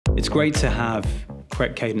It's great to have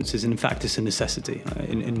correct cadences, and in fact it's a necessity,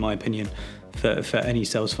 in my opinion, for any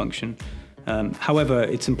sales function. However,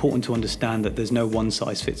 it's important to understand that there's no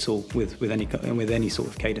one-size-fits-all with any sort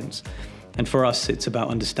of cadence. And for us, it's about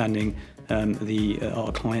understanding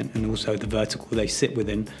our client and also the vertical they sit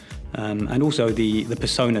within, and also the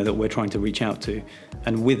persona that we're trying to reach out to.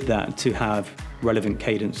 And with that, to have relevant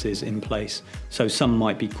cadences in place. So some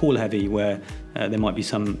might be call heavy, where there might be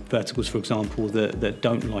some verticals, for example, that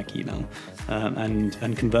don't like email.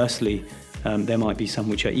 And conversely, there might be some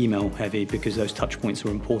which are email heavy because those touch points are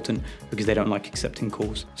important because they don't like accepting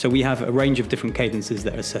calls. So we have a range of different cadences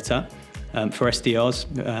that are set up. For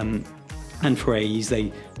SDRs and for AEs,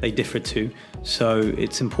 they differ too. So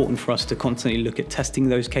it's important for us to constantly look at testing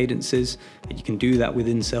those cadences. You can do that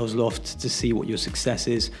within SalesLoft to see what your success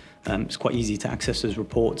is. It's quite easy to access those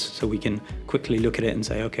reports, so we can quickly look at it and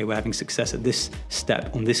say, okay, we're having success at this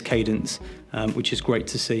step on this cadence, which is great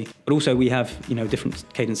to see. But also we have different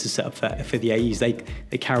cadences set up for the AEs.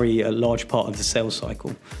 They carry a large part of the sales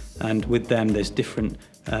cycle, and with them there's different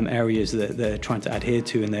areas that they're trying to adhere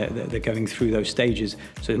to, and they're going through those stages.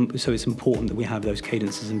 So it's important that we have those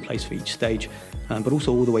cadences in place for each stage, but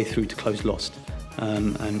also all the way through to close lost.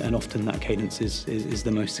 And often that cadence is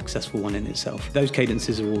the most successful one in itself. Those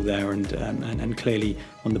cadences are all there, and clearly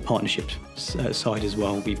on the partnership side as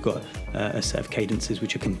well, we've got a set of cadences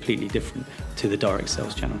which are completely different to the direct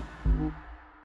sales channel.